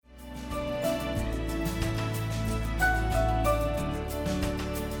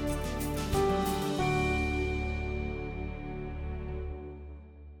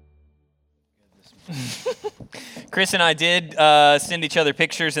Chris and I did send each other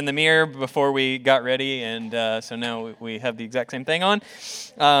pictures in the mirror before we got ready, and so now we have the exact same thing on.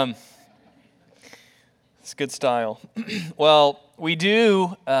 It's good style. Well, we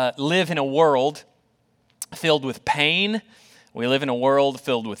do live in a world filled with pain. We live in a world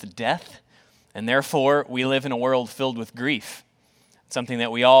filled with death, and therefore we live in a world filled with grief. Something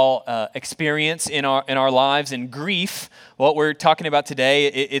that we all experience in our lives. And grief, what we're talking about today,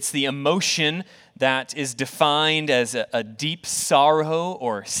 it's the emotion that is defined as a deep sorrow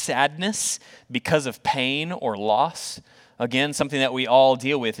or sadness because of pain or loss. Again, something that we all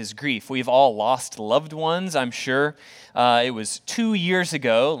deal with is grief. We've all lost loved ones, I'm sure. It was 2 years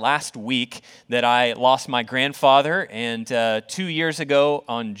ago, last week, that I lost my grandfather, and 2 years ago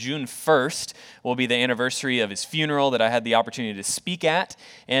on June 1st will be the anniversary of his funeral that I had the opportunity to speak at,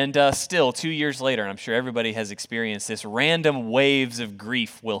 and still 2 years later, and I'm sure everybody has experienced this, random waves of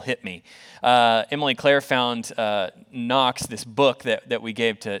grief will hit me. Emily Claire found Knox, this book that we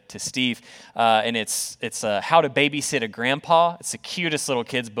gave to Steve, and it's How to Babysit a Grandpa. It's the cutest little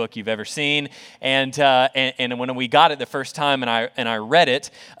kid's book you've ever seen, and when we got it the first time and I read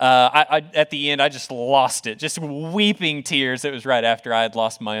it, I at the end I just lost it, just weeping tears. It was right after I had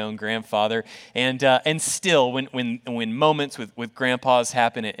lost my own grandfather, and still when moments with grandpas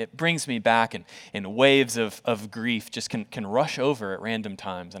happen, it brings me back, and waves of grief just can rush over at random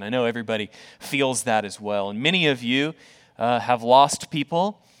times, and I know everybody feels that as well. And many of you have lost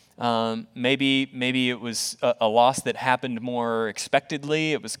people. Maybe it was a loss that happened more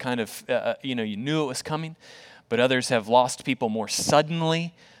expectedly. It was kind of, you knew it was coming. But others have lost people more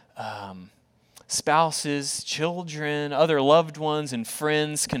suddenly. Spouses, children, other loved ones, and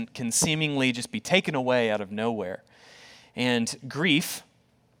friends can seemingly just be taken away out of nowhere. And grief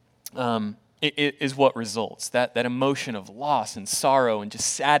it is what results, that emotion of loss and sorrow and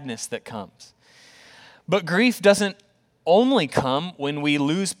just sadness that comes. But grief doesn't only come when we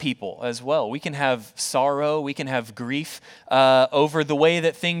lose people as well. We can have sorrow, we can have grief over the way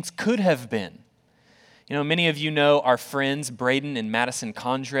that things could have been. You know, many of you know our friends Braden and Madison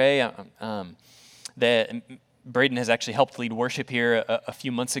Condre. Braden has actually helped lead worship here a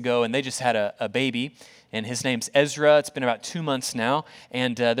few months ago, and they just had a baby, and his name's Ezra. It's been about 2 months now,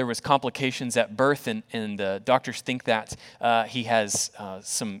 and there was complications at birth, and doctors think that he has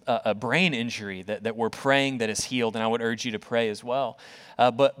a brain injury that we're praying that is healed, and I would urge you to pray as well.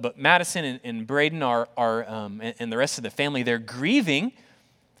 But Madison and Braden are and the rest of the family, they're grieving.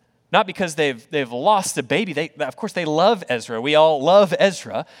 Not because they've lost a baby. Of course, they love Ezra. We all love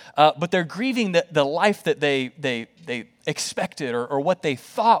Ezra. But they're grieving the life that they expected or what they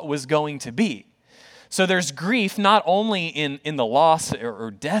thought was going to be. So there's grief not only in the loss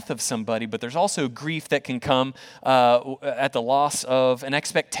or death of somebody, but there's also grief that can come at the loss of an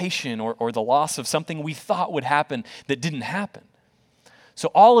expectation or the loss of something we thought would happen that didn't happen. So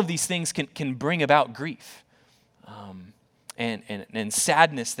all of these things can bring about grief. And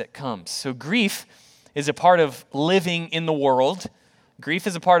sadness that comes. So grief is a part of living in the world. Grief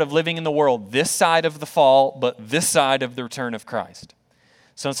is a part of living in the world this side of the fall, but this side of the return of Christ.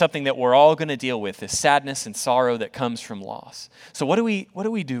 So it's something that we're all going to deal with, this sadness and sorrow that comes from loss. So what do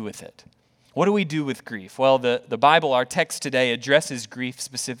we do with it? What do we do with grief? Well, the Bible, our text today, addresses grief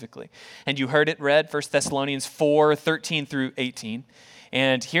specifically. And you heard it read, 1 Thessalonians 4:13 through 18.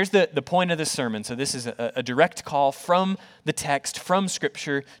 And here's the point of the sermon. So this is a direct call from the text, from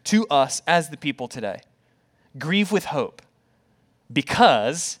Scripture, to us as the people today. Grieve with hope,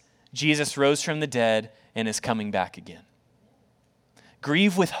 because Jesus rose from the dead and is coming back again.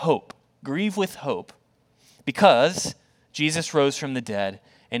 Grieve with hope. Grieve with hope, because Jesus rose from the dead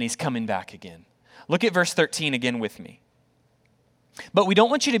and he's coming back again. Look at verse 13 again with me. But we don't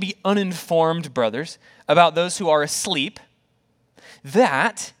want you to be uninformed, brothers, about those who are asleep,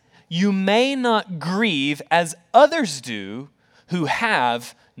 that you may not grieve as others do who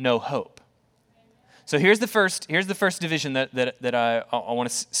have no hope. So here's the first division that I want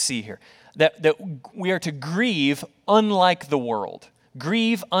to see here. That we are to grieve unlike the world.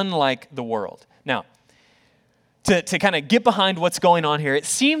 Grieve unlike the world. Now, to kind of get behind what's going on here, it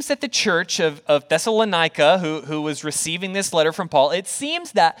seems that the church of Thessalonica, who was receiving this letter from Paul, it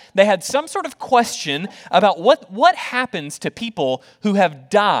seems that they had some sort of question about what happens to people who have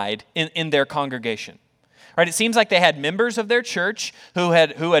died in their congregation. Right? It seems like they had members of their church who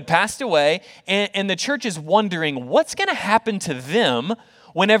had passed away, and the church is wondering what's going to happen to them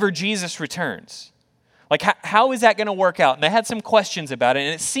whenever Jesus returns. Like, how is that going to work out? And they had some questions about it,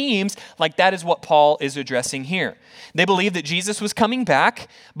 and it seems like that is what Paul is addressing here. They believed that Jesus was coming back,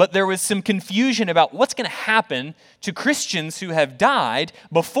 but there was some confusion about what's going to happen to Christians who have died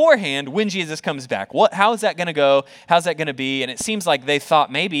beforehand when Jesus comes back. How is that going to go? How's that going to be? And it seems like they thought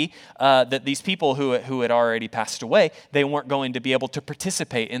maybe that these people who had already passed away, they weren't going to be able to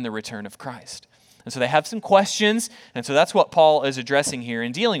participate in the return of Christ. And so they have some questions, and so that's what Paul is addressing here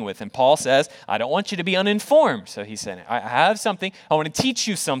and dealing with. And Paul says, I don't want you to be uninformed. So he said, I have something, I want to teach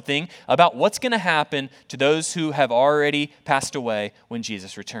you something about what's going to happen to those who have already passed away when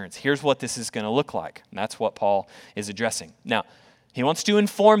Jesus returns. Here's what this is going to look like. And that's what Paul is addressing. Now, he wants to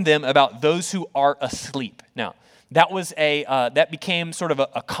inform them about those who are asleep. Now, that became sort of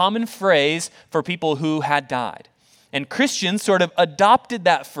a common phrase for people who had died. And Christians sort of adopted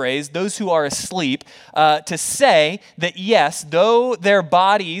that phrase, those who are asleep, to say that yes, though their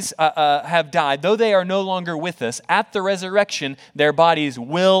bodies have died, though they are no longer with us, at the resurrection, their bodies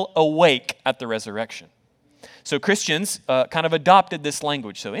will awake at the resurrection. So Christians kind of adopted this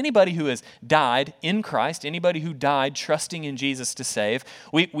language. So anybody who has died in Christ, anybody who died trusting in Jesus to save,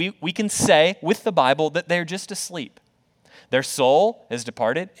 we can say with the Bible that they're just asleep. Their soul has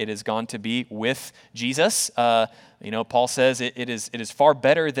departed. It has gone to be with Jesus. Paul says it is far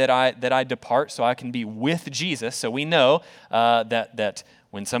better that I depart so I can be with Jesus. So we know that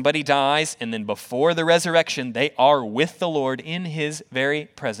when somebody dies and then before the resurrection, they are with the Lord in his very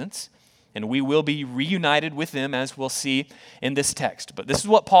presence. And we will be reunited with them, as we'll see in this text. But this is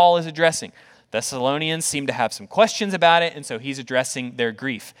what Paul is addressing. Thessalonians seem to have some questions about it, and so he's addressing their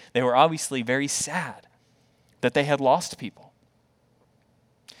grief. They were obviously very sad that they had lost people.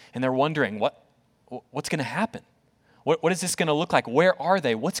 And they're wondering, what's going to happen? What is this going to look like? Where are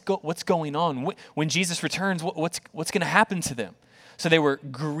they? What's going on? When Jesus returns, what's going to happen to them? So they were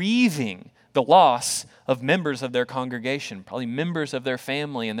grieving the loss of members of their congregation, probably members of their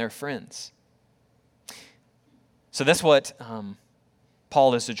family and their friends. So that's what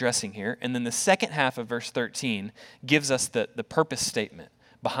Paul is addressing here. And then the second half of verse 13 gives us the purpose statement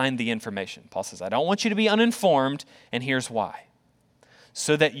behind the information. Paul says, I don't want you to be uninformed, and here's why.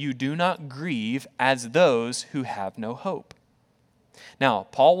 So that you do not grieve as those who have no hope. Now,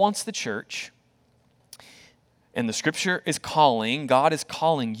 Paul wants the church, and the scripture is calling, God is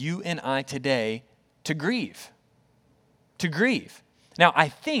calling you and I today to grieve. To grieve. Now, I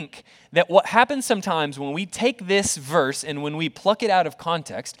think that what happens sometimes when we take this verse and when we pluck it out of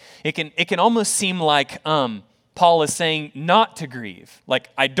context, it can almost seem like Paul is saying not to grieve. Like,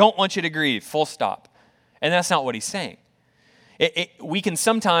 I don't want you to grieve, full stop. And that's not what he's saying. We can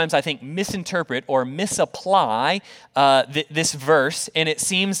sometimes, I think, misinterpret or misapply this verse, and it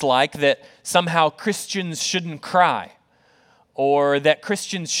seems like that somehow Christians shouldn't cry or that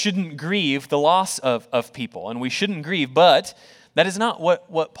Christians shouldn't grieve the loss of people, and we shouldn't grieve. But that is not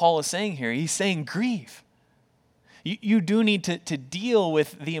what Paul is saying here. He's saying grieve. You do need to deal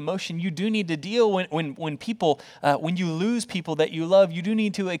with the emotion. You do need to deal when people, when you lose people that you love, you do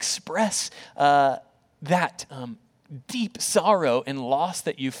need to express that deep sorrow and loss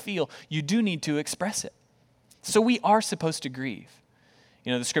that you feel. You do need to express it. So we are supposed to grieve.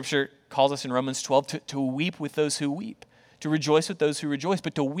 The scripture calls us in Romans 12 to weep with those who weep, to rejoice with those who rejoice,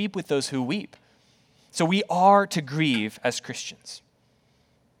 but to weep with those who weep. So we are to grieve as Christians,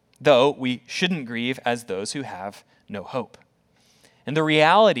 though we shouldn't grieve as those who have no hope. And the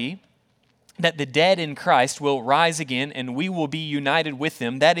reality that the dead in Christ will rise again and we will be united with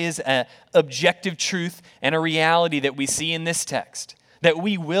them, that is an objective truth and a reality that we see in this text, that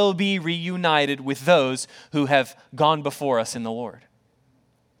we will be reunited with those who have gone before us in the Lord.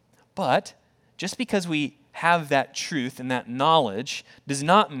 But just because we have that truth and that knowledge does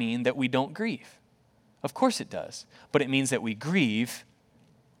not mean that we don't grieve. Of course it does, but it means that we grieve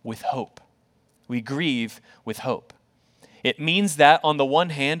with hope. We grieve with hope. It means that on the one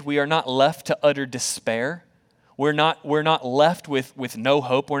hand, we are not left to utter despair. We're not left with no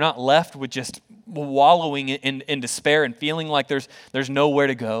hope. We're not left with just wallowing in despair and feeling like there's nowhere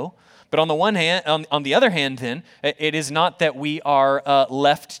to go. But on the one hand, on the other hand, then, it is not that we are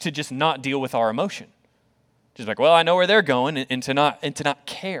left to just not deal with our emotion. Just like, well, I know where they're going, and to not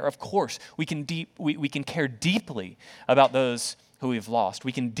care. Of course, we can care deeply about those who we've lost.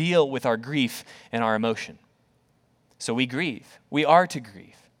 We can deal with our grief and our emotion. So we grieve. We are to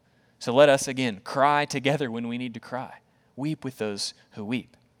grieve. So let us, again, cry together when we need to cry. Weep with those who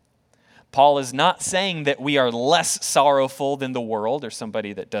weep. Paul is not saying that we are less sorrowful than the world or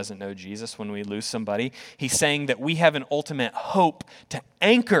somebody that doesn't know Jesus when we lose somebody. He's saying that we have an ultimate hope to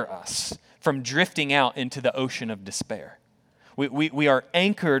anchor us from drifting out into the ocean of despair. We are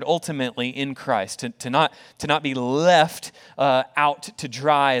anchored ultimately in Christ, to not be left out to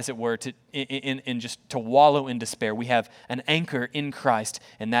dry, as it were, in just to wallow in despair. We have an anchor in Christ,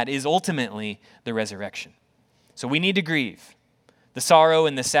 and that is ultimately the resurrection. So we need to grieve. The sorrow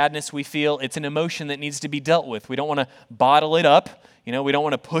and the sadness we feel, it's an emotion that needs to be dealt with. We don't want to bottle it up. We don't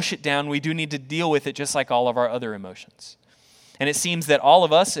want to push it down. We do need to deal with it just like all of our other emotions. And it seems that all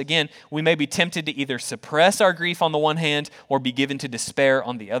of us, again, we may be tempted to either suppress our grief on the one hand or be given to despair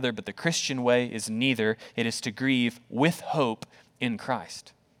on the other, but the Christian way is neither. It is to grieve with hope in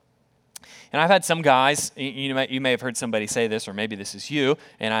Christ. And I've had some guys, you may have heard somebody say this, or maybe this is you,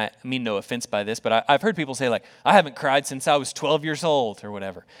 and I mean no offense by this, but I've heard people say, like, I haven't cried since I was 12 years old, or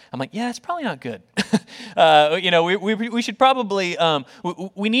whatever. I'm like, yeah, it's probably not good. We should probably,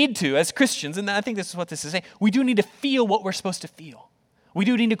 we need to, as Christians, and I think this is what this is saying, we do need to feel what we're supposed to feel. We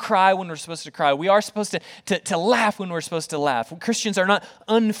do need to cry when we're supposed to cry. We are supposed to laugh when we're supposed to laugh. Christians are not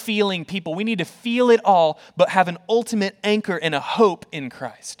unfeeling people. We need to feel it all, but have an ultimate anchor and a hope in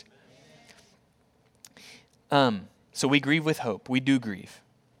Christ. So we grieve with hope. We do grieve.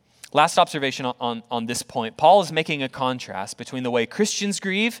 Last observation on this point. Paul is making a contrast between the way Christians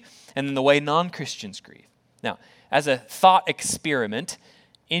grieve and then the way non-Christians grieve. Now, as a thought experiment,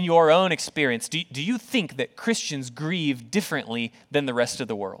 in your own experience, do you think that Christians grieve differently than the rest of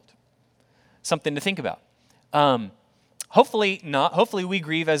the world? Something to think about. Hopefully not. Hopefully we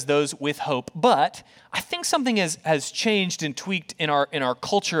grieve as those with hope. But I think something has changed and tweaked in our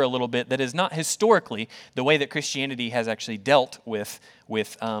culture a little bit that is not historically the way that Christianity has actually dealt with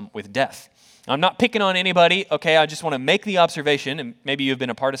death. I'm not picking on anybody, okay? I just want to make the observation, and maybe you've been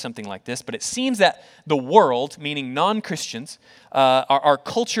a part of something like this, but it seems that the world, meaning non-Christians, our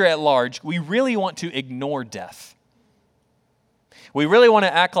culture at large, we really want to ignore death. We really want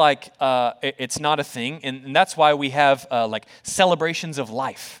to act like it's not a thing, and that's why we have like celebrations of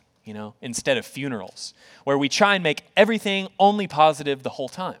life, instead of funerals, where we try and make everything only positive the whole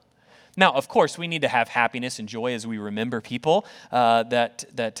time. Now, of course, we need to have happiness and joy as we remember people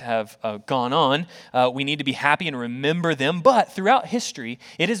that have gone on. We need to be happy and remember them, but throughout history,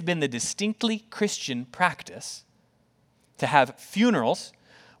 it has been the distinctly Christian practice to have funerals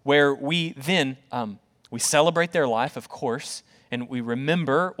where we then we celebrate their life, of course, and we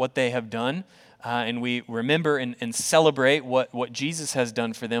remember what they have done, and we remember and celebrate what Jesus has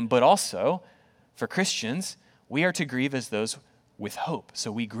done for them. But also, for Christians, we are to grieve as those with hope.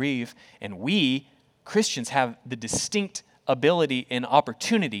 So we grieve, and we, Christians, have the distinct ability and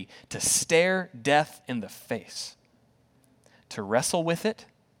opportunity to stare death in the face, to wrestle with it,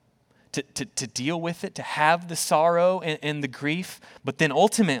 to deal with it, to have the sorrow and the grief. But then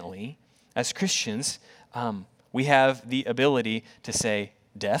ultimately, as Christians, we have the ability to say,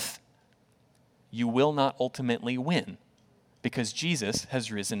 death, you will not ultimately win because Jesus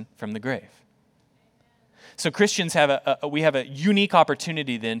has risen from the grave. So Christians we have a unique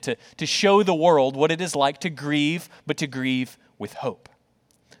opportunity then to show the world what it is like to grieve, but to grieve with hope.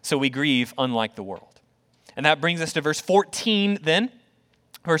 So we grieve unlike the world. And that brings us to verse 14 then.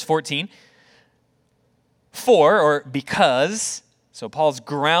 Verse 14. For, or because, so Paul's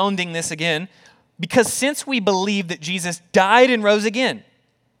grounding this again, because since we believe that Jesus died and rose again,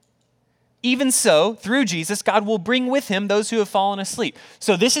 even so, through Jesus, God will bring with him those who have fallen asleep.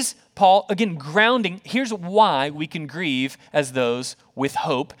 So this is Paul, again, grounding. Here's why we can grieve as those with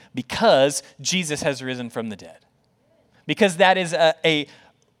hope, because Jesus has risen from the dead. Because that is a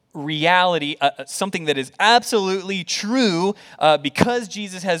reality, something that is absolutely true. Because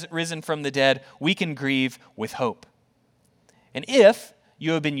Jesus has risen from the dead, we can grieve with hope. And if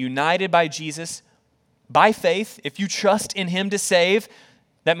you have been united by Jesus by faith, if you trust in him to save,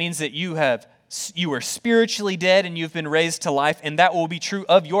 that means that you are spiritually dead and you've been raised to life, and that will be true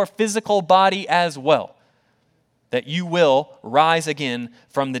of your physical body as well, that you will rise again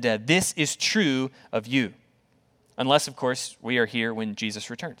from the dead. This is true of you, unless, of course, we are here when Jesus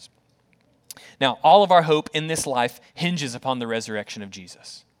returns. Now, all of our hope in this life hinges upon the resurrection of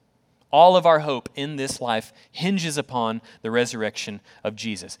Jesus. All of our hope in this life hinges upon the resurrection of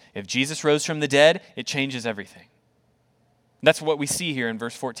Jesus. If Jesus rose from the dead, it changes everything. That's what we see here in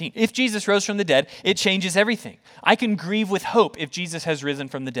verse 14. If Jesus rose from the dead, it changes everything. I can grieve with hope if Jesus has risen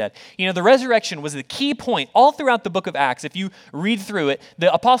from the dead. The resurrection was the key point all throughout the book of Acts. If you read through it,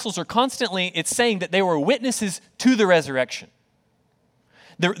 the apostles are constantly, it's saying that they were witnesses to the resurrection.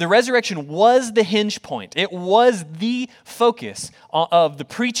 The resurrection was the hinge point. It was the focus of the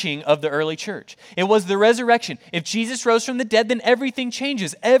preaching of the early church. It was the resurrection. If Jesus rose from the dead, then everything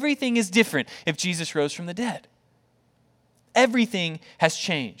changes. Everything is different if Jesus rose from the dead. Everything has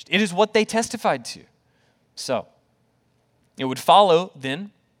changed. It is what they testified to. So, It would follow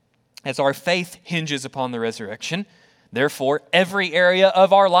then, as our faith hinges upon the resurrection, therefore every area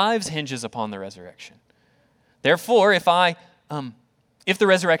of our lives hinges upon the resurrection. Therefore, if the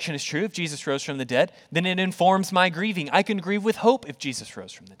resurrection is true, if Jesus rose from the dead, then it informs my grieving. I can grieve with hope if Jesus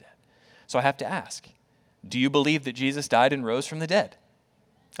rose from the dead. So I have to ask, do you believe that Jesus died and rose from the dead?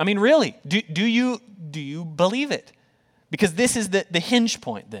 I mean, really, do you believe it? Because this is the hinge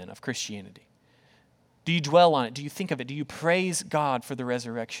point then of Christianity. Do you dwell on it? Do you think of it? Do you praise God for the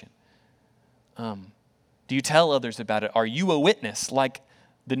resurrection? Do you tell others about it? Are you a witness like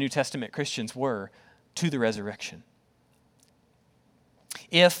the New Testament Christians were to the resurrection?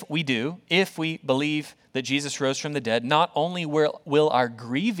 If we believe that Jesus rose from the dead, not only will our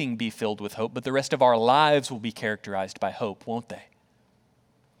grieving be filled with hope, but the rest of our lives will be characterized by hope, won't they?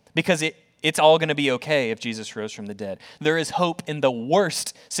 Because it's all going to be okay if Jesus rose from the dead. There is hope in the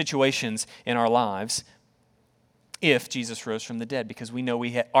worst situations in our lives if Jesus rose from the dead, because we know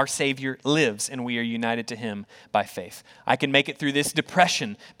our Savior lives and we are united to him by faith. I can make it through this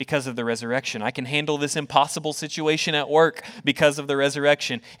depression because of the resurrection. I can handle this impossible situation at work because of the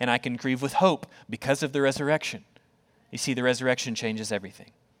resurrection, and I can grieve with hope because of the resurrection. You see, the resurrection changes everything.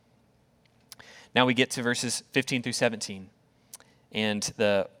 Now we get to verses 15 through 17, and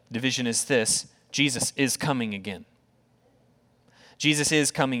the division is this: Jesus is coming again. Jesus is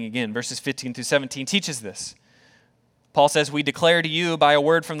coming again. Verses 15 through 17 teaches this. Paul says, "We declare to you by a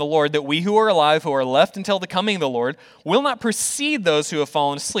word from the Lord that we who are alive, who are left until the coming of the Lord, will not precede those who have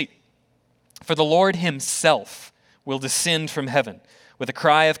fallen asleep. For the Lord himself will descend from heaven with a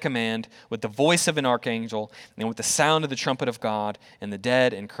cry of command, with the voice of an archangel, and with the sound of the trumpet of God, and the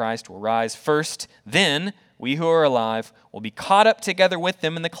dead in Christ will rise first. Then we who are alive will be caught up together with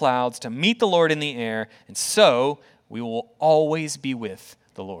them in the clouds to meet the Lord in the air, and so we will always be with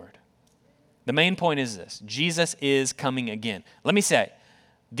the Lord." The main point is this: Jesus is coming again. Let me say,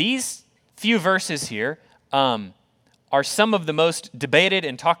 these few verses here are some of the most debated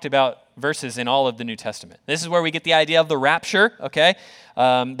and talked about verses in all of the New Testament. This is where we get the idea of the rapture, okay?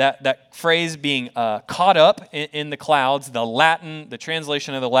 That phrase being caught up in the clouds, the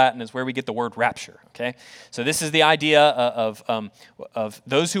translation of the Latin is where we get the word rapture, okay? So this is the idea of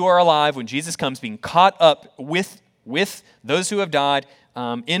those who are alive when Jesus comes being caught up with those who have died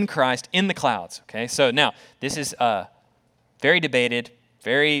in Christ in the clouds, okay? So now, this is very debated,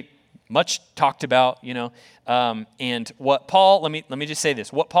 very much talked about, and what Paul, let me just say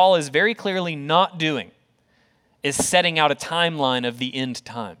this, what Paul is very clearly not doing is setting out a timeline of the end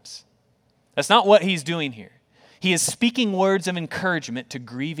times. That's not what he's doing here. He is speaking words of encouragement to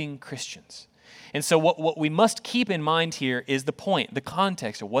grieving Christians. And so what we must keep in mind here is the point, the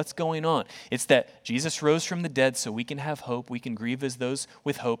context of what's going on. It's that Jesus rose from the dead so we can have hope, we can grieve as those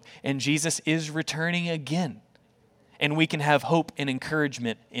with hope, and Jesus is returning again. And we can have hope and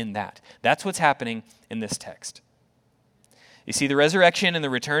encouragement in that. That's what's happening in this text. You see, the resurrection and the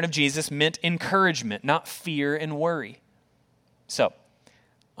return of Jesus meant encouragement, not fear and worry. So,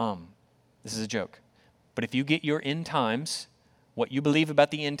 this is a joke. But if you get your end times, what you believe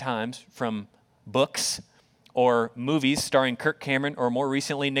about the end times from books or movies starring Kirk Cameron or more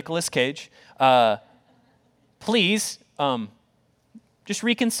recently Nicolas Cage, please just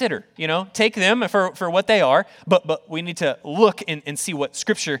reconsider, take them for what they are, but we need to look and see what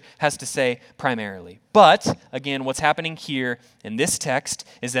Scripture has to say primarily. But, again, what's happening here in this text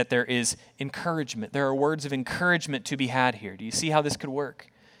is that there is encouragement. There are words of encouragement to be had here. Do you see how this could work?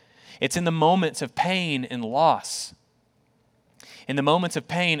 It's in the moments of pain and loss. In the moments of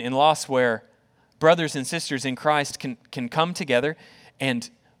pain and loss where brothers and sisters in Christ can come together and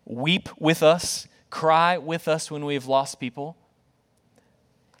weep with us, cry with us when we've lost people,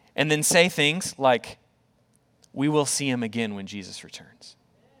 and then say things like, "We will see him again when Jesus returns."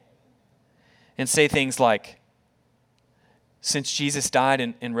 And say things like, "Since Jesus died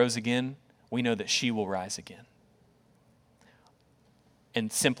and rose again, we know that she will rise again."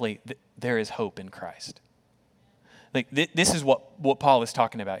 And simply, there is hope in Christ. Like this is what Paul is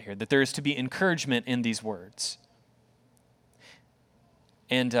talking about here, that there is to be encouragement in these words.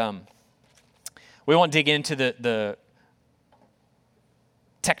 And we won't dig into the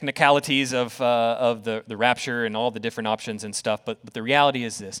technicalities of the rapture and all the different options and stuff, but the reality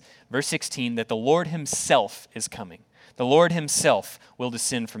is this. Verse 16, that the Lord himself is coming. The Lord himself will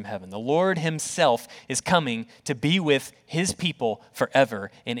descend from heaven. The Lord himself is coming to be with his people forever,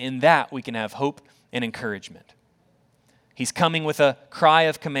 and in that we can have hope and encouragement. He's coming with a cry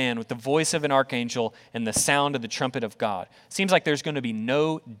of command, with the voice of an archangel and the sound of the trumpet of God. Seems like there's going to be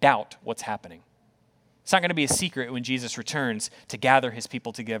no doubt what's happening. It's not going to be a secret when Jesus returns to gather his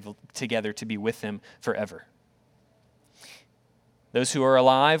people together to be with him forever. Those who are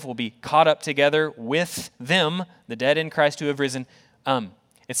alive will be caught up together with them, the dead in Christ who have risen.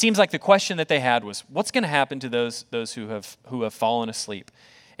 It seems like the question that they had was, what's going to happen to those who have fallen asleep?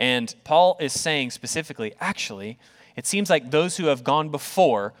 And Paul is saying specifically, actually, it seems like those who have gone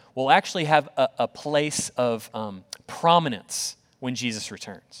before will actually have a place of prominence when Jesus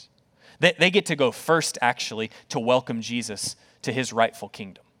returns. They get to go first, actually, to welcome Jesus to his rightful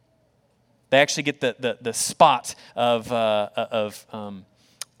kingdom. They actually get the spot of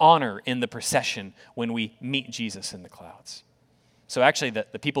honor in the procession when we meet Jesus in the clouds. So actually,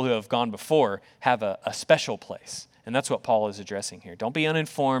 the people who have gone before have a special place. And that's what Paul is addressing here. Don't be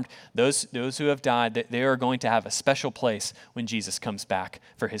uninformed. Those who have died, they are going to have a special place when Jesus comes back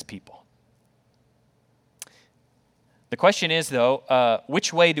for his people. The question is, though,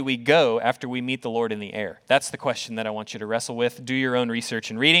 which way do we go after we meet the Lord in the air? That's the question that I want you to wrestle with. Do your own research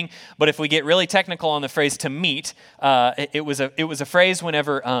and reading. But if we get really technical on the phrase "to meet," it was a phrase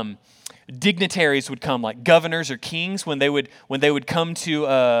whenever dignitaries would come, like governors or kings, when they would come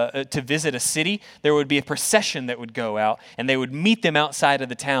to visit a city. There would be a procession that would go out, and they would meet them outside of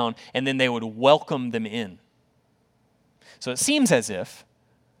the town, and then they would welcome them in. So it seems as if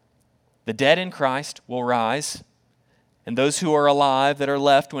the dead in Christ will rise, and those who are alive that are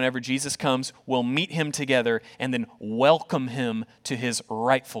left whenever Jesus comes will meet him together and then welcome him to his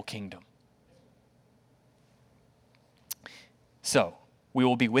rightful kingdom. So, we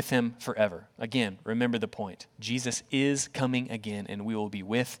will be with him forever. Again, remember the point. Jesus is coming again, and we will be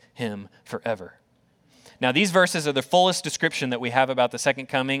with him forever. Now, these verses are the fullest description that we have about the second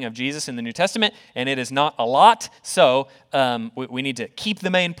coming of Jesus in the New Testament, and it is not a lot, so we need to keep the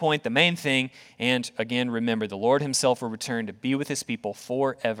main point, the main thing, and again, remember, the Lord himself will return to be with his people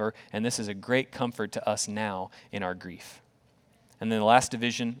forever, and this is a great comfort to us now in our grief. And then the last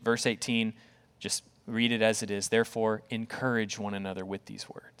division, verse 18, just read it as it is. Therefore, encourage one another with these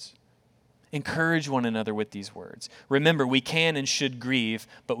words. Encourage one another with these words. Remember, we can and should grieve,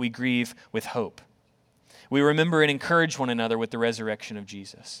 but we grieve with hope. We remember and encourage one another with the resurrection of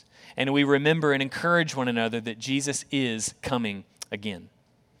Jesus. And we remember and encourage one another that Jesus is coming again.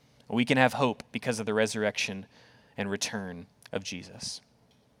 We can have hope because of the resurrection and return of Jesus.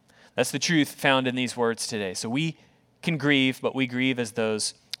 That's the truth found in these words today. So we can grieve, but we grieve as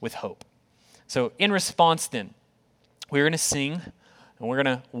those with hope. So in response then, we're going to sing, and we're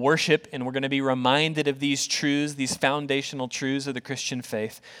going to worship, and we're going to be reminded of these truths, these foundational truths of the Christian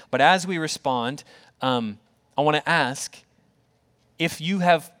faith. But as we respond, I want to ask if you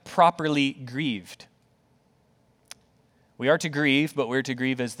have properly grieved. We are to grieve, but we're to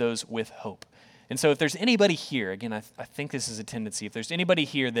grieve as those with hope. And so if there's anybody here, again, I think this is a tendency, if there's anybody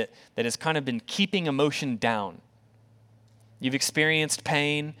here that has kind of been keeping emotion down, you've experienced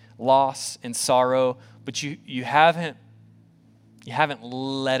pain, loss, and sorrow, but you haven't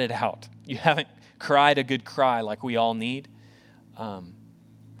let it out. You haven't cried a good cry like we all need.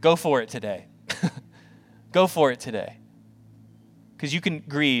 Go for it today. Go for it today. Because you can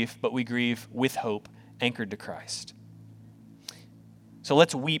grieve, but we grieve with hope, anchored to Christ. So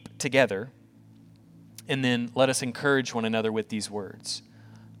let's weep together, and then let us encourage one another with these words.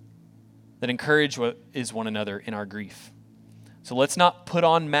 That encourage is one another in our grief. So let's not put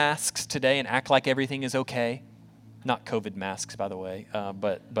on masks today and act like everything is okay. Not COVID masks, by the way,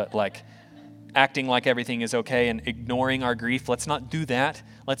 but like acting like everything is okay and ignoring our grief. Let's not do that.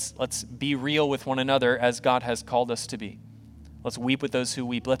 Let's be real with one another as God has called us to be. Let's weep with those who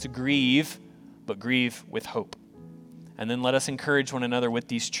weep. Let's grieve, but grieve with hope. And then let us encourage one another with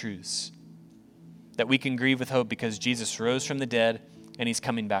these truths. That we can grieve with hope because Jesus rose from the dead and he's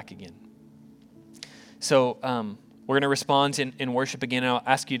coming back again. So we're going to respond in worship again. And I'll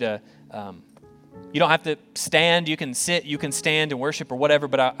ask you to... you don't have to stand, you can sit, you can stand and worship or whatever,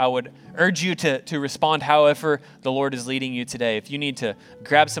 but I would urge you to respond however the Lord is leading you today. If you need to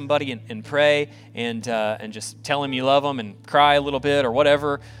grab somebody and pray and just tell them you love them and cry a little bit or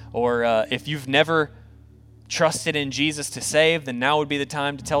whatever, or if you've never trusted in Jesus to save, then now would be the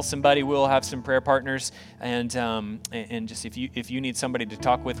time to tell somebody. We'll have some prayer partners, and just if you need somebody to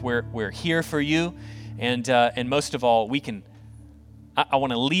talk with, we're here for you, and most of all, I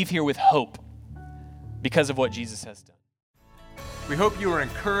want to leave here with hope. Because of what Jesus has done. We hope you were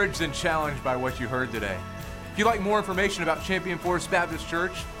encouraged and challenged by what you heard today. If you'd like more information about Champion Forest Baptist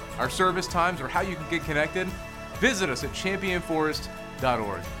Church, our service times, or how you can get connected, visit us at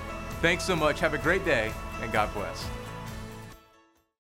championforest.org. Thanks so much. Have a great day, and God bless.